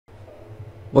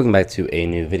Welcome back to a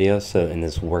new video. So in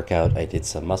this workout I did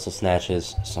some muscle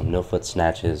snatches, some no foot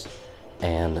snatches,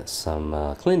 and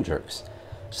some clean jerks.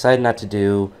 Decided not to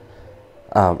do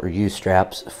or use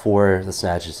straps for the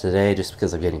snatches today just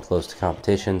because I'm getting close to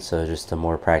competition, so just the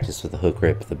more practice with the hook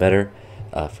grip the better.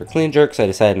 For clean jerks I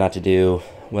decided not to do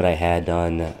what I had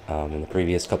done in the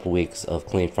previous couple weeks of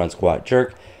clean front squat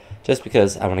jerk, just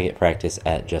because I want to get practice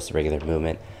at just a regular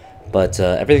movement. But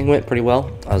everything went pretty well.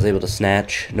 I was able to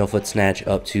snatch, no foot snatch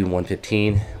up to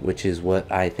 115, which is what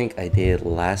I think I did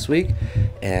last week,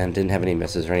 and didn't have any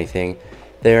misses or anything.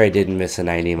 There I didn't miss a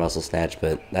 90 muscle snatch,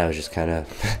 but I was just kind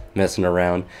of messing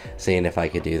around, seeing if I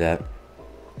could do that.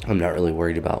 I'm not really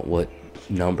worried about what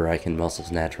number I can muscle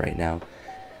snatch right now.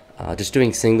 Just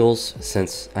doing singles,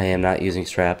 since I am not using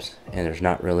straps, and there's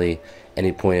not really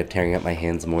any point of tearing up my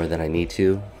hands more than I need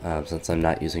to, since I'm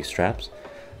not using straps.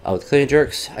 With clean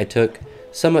jerks, I took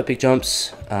somewhat big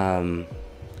jumps, I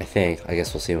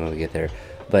guess we'll see when we get there.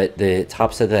 But the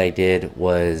top set that I did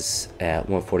was at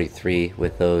 143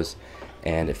 with those,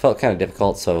 and it felt kind of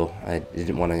difficult, so I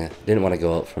didn't want to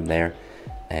go up from there.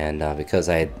 And because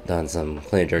I had done some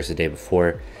clean jerks the day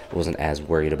before, I wasn't as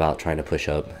worried about trying to push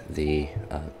up the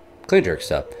clean jerk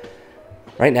stuff.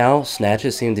 Right now,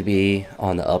 snatches seem to be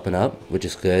on the up and up, which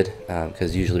is good,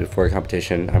 because usually before a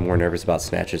competition, I'm more nervous about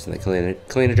snatches than the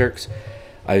clean jerks.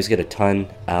 I always get a ton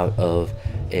out of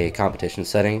a competition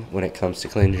setting when it comes to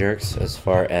clean jerks, as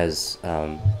far as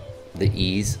the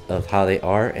ease of how they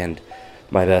are, and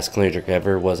my best clean jerk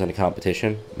ever wasn't a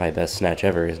competition. My best snatch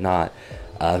ever is not.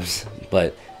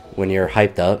 But when you're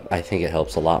hyped up, I think it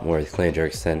helps a lot more with clean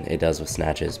jerks than it does with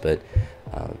snatches. But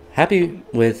happy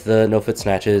with the no foot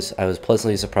snatches. I was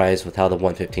pleasantly surprised with how the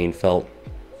 115 felt,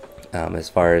 as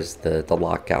far as the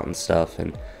lockout and stuff,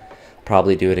 and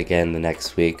probably do it again the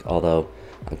next week, although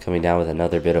I'm coming down with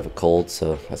another bit of a cold,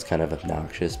 so that's kind of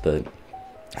obnoxious, but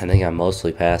I think I'm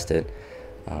mostly past it.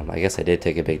 I guess I did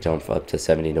take a big jump up to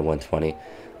 70 to 120.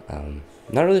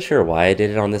 Not really sure why I did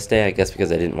it on this day. I guess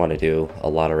because I didn't want to do a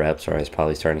lot of reps, or I was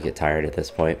probably starting to get tired at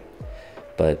this point.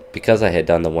 But because I had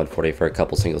done the 140 for a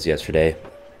couple singles yesterday,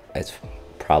 it's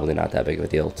probably not that big of a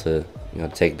deal to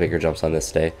take bigger jumps on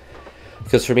this day.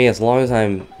 Because for me, as long as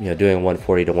I'm doing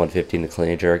 140 to 150 in the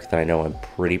clean jerk, then I know I'm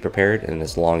pretty prepared, and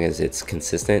as long as it's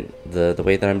consistent the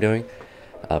weight that I'm doing,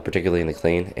 particularly in the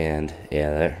clean. And yeah,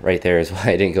 that right there is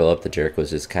why I didn't go up. The jerk was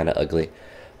just kind of ugly.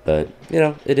 But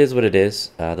it is what it is.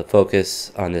 The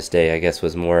focus on this day, I guess,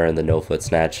 was more in the no foot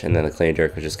snatch, and then the clean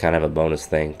jerk was just kind of a bonus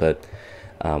thing. But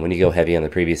when you go heavy on the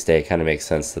previous day, it kind of makes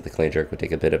sense that the clean jerk would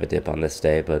take a bit of a dip on this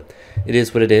day, but it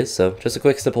is what it is. So just a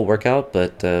quick, simple workout,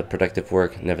 but productive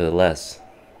work nevertheless.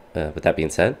 With that being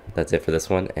said, that's it for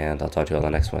this one, and I'll talk to you on the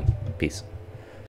next one. Peace.